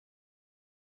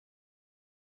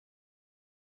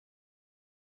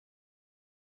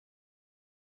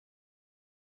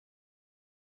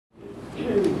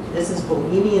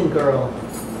Bohemian Girl.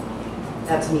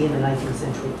 That's me in the 19th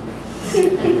century.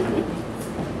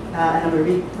 And I'm going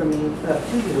to read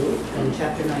to you in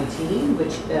chapter 19,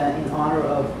 which in honor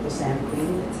of the Sand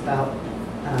Queen, it's about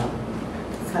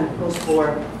kind of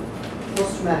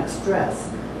post-traumatic stress.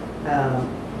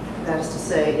 That is to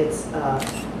say, it's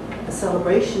a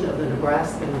celebration of the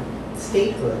Nebraskan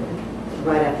statehood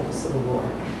right after the Civil War.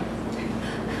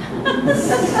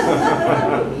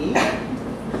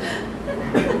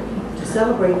 To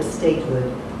celebrate the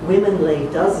statehood, women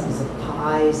laid dozens of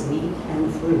pies, meat,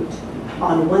 and fruit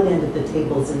on one end of the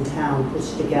tables in town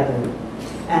pushed together,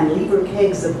 and lever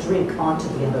kegs of drink onto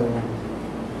the other end.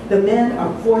 The men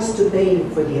are forced to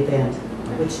bathe for the event,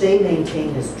 which they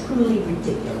maintain is truly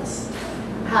ridiculous.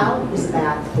 How is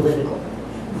that political?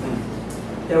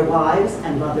 Their wives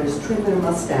and mothers trim their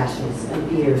mustaches and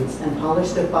beards and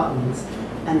polish their buttons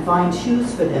and find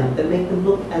shoes for them that make them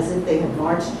look as if they had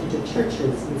marched into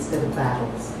churches instead of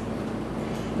battles.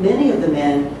 Many of the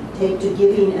men take to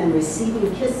giving and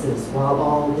receiving kisses while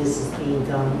all this is being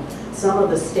done, some of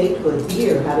the statehood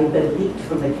beer having been leaked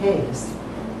from the kegs.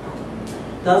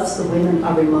 Thus the women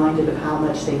are reminded of how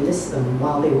much they missed them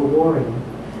while they were warring,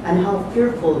 and how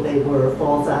fearful they were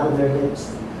falls out of their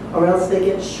lips, or else they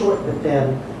get short with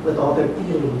them with all their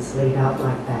feelings laid out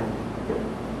like that.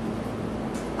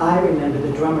 I remember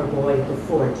the drummer boy at the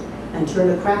fort and turn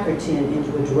a cracker tin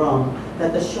into a drum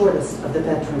that the shortest of the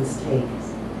veterans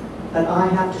takes. But I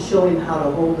have to show him how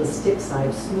to hold the stick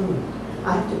side smooth.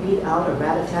 I have to beat out a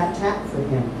rat-a-tat-tat for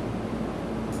him.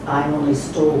 I only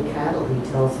stole cattle, he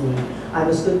tells me. I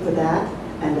was good for that,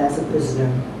 and as a prisoner.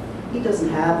 He doesn't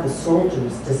have the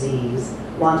soldier's disease,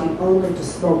 wanting only to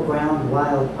smoke ground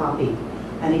wild poppy,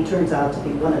 and he turns out to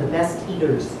be one of the best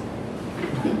eaters.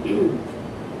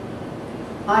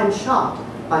 I am shocked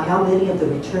by how many of the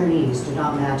returnees do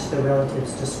not match their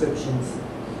relatives' descriptions.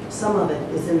 Some of it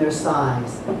is in their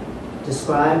size.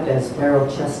 Described as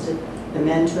barrel-chested, the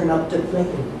men turn up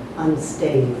deflated,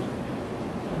 unstaved.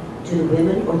 Do the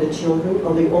women or the children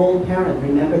or the old parent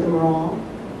remember them wrong?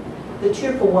 The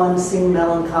cheerful ones sing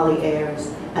melancholy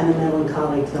airs, and the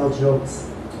melancholy tell jokes.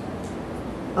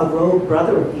 A rogue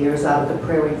brother appears out of the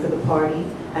prairie for the party,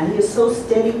 and he is so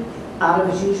steady out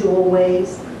of his usual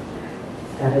ways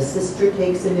that his sister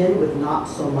takes him in with not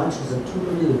so much as a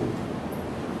toodaloo.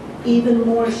 Even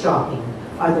more shocking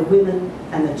are the women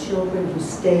and the children who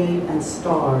stayed and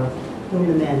starved, whom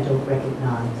the men don't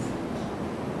recognize.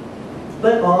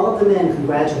 But all of the men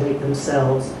congratulate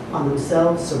themselves on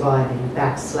themselves surviving,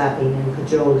 backslapping and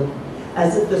cajoling,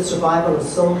 as if the survival is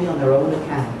solely on their own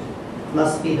account.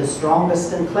 Must be the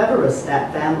strongest and cleverest,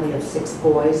 that family of 6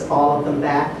 boys, all of them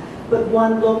back, but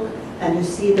one look and you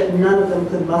see that none of them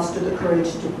could muster the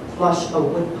courage to flush a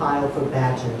wood pile for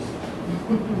badgers.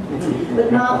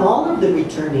 But not all of the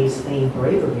returnees feign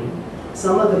bravery.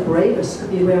 Some of the bravest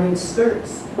could be wearing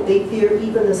skirts. They fear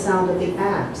even the sound of the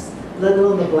axe, let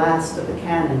alone the blast of the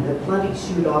cannon that plenty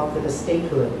shoot off for the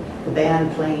statehood, the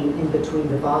band playing in between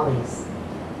the volleys.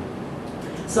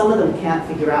 Some of them can't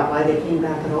figure out why they came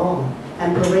back at all,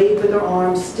 and parade with their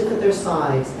arms stiff at their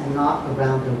sides and not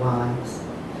around their wives.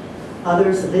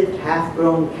 Others lift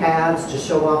half-grown calves to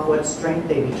show off what strength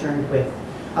they returned with.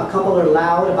 A couple are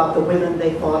loud about the women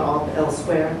they fought off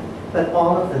elsewhere, but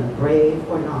all of them, brave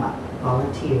or not,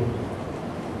 volunteered.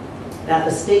 That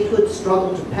the statehood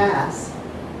struggled to pass,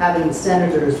 having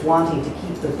senators wanting to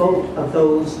keep the vote of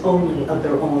those only of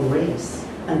their own race,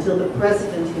 until the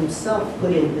president himself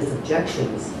put in his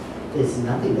objections, is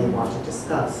nothing they want to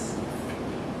discuss.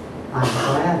 I'm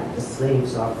glad the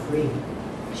slaves are free.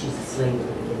 She's a slave at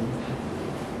the beginning.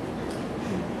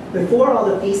 Before all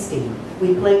the feasting,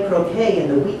 we play croquet in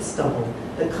the wheat stubble,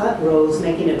 the cut rows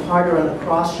making it harder on the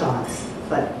cross shots,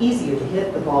 but easier to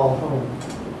hit the ball home.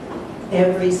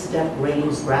 Every step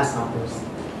rains grasshoppers.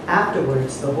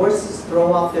 Afterwards, the horses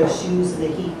throw off their shoes in the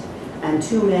heat, and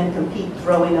 2 men compete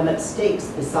throwing them at stakes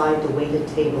beside the weighted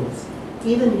tables,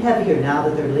 even heavier now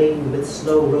that they're laden with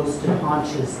slow roasted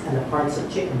haunches and the parts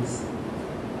of chickens.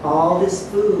 All this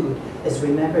food is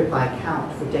remembered by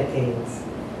count for decades.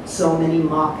 So many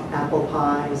mock apple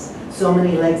pies, so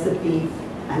many legs of beef,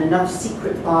 and enough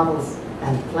secret bottles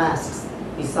and flasks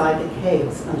beside the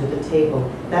kegs under the table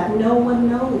that no one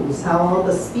knows how all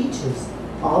the speeches,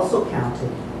 also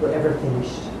counted, were ever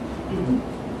finished.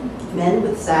 Men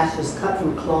with sashes cut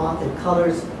from cloth in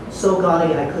colors so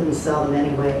gaudy I couldn't sell them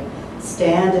anyway,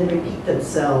 stand and repeat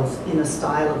themselves in the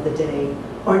style of the day,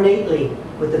 ornately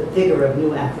with the vigor of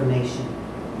new affirmation.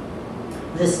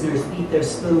 Listeners beat their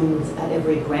spoons at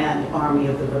every grand army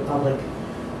of the Republic,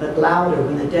 but louder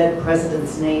when the dead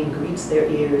president's name greets their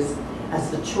ears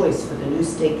as the choice for the new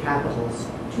state capitals,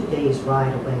 2 days'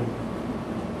 ride away.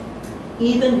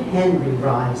 Even Henry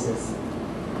rises.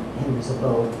 Henry's a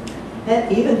beau.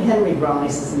 Even Henry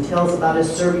rises and tells about his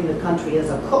serving the country as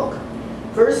a cook.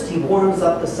 First, he warms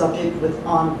up the subject with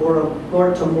on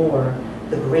Gortamore,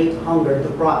 the great hunger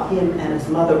that brought him and his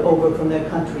mother over from their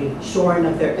country, shorn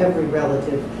of their every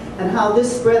relative, and how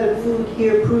this spread of food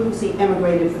here proves he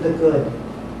emigrated for the good.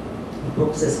 He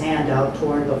pokes his hand out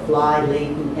toward the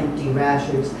fly-laden empty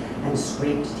rashers and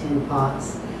scraped tin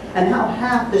pots, and how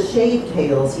half the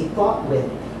shave-tails he fought with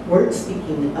weren't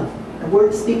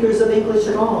speakers of English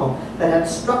at all, that had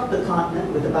struck the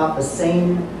continent with about the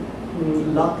same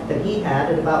luck that he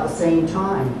had at about the same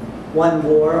time, one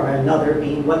war or another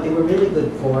being what they were really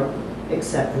good for,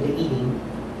 except for the eating.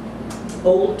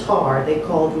 Old tar, they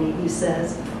called me, he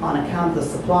says, on account of the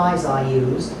supplies I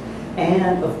used,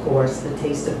 and, of course, the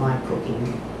taste of my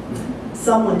cooking.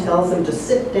 Someone tells him to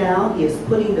sit down. He is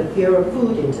putting the fear of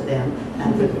food into them,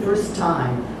 and for the first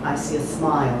time, I see a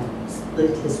smile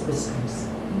split his whiskers.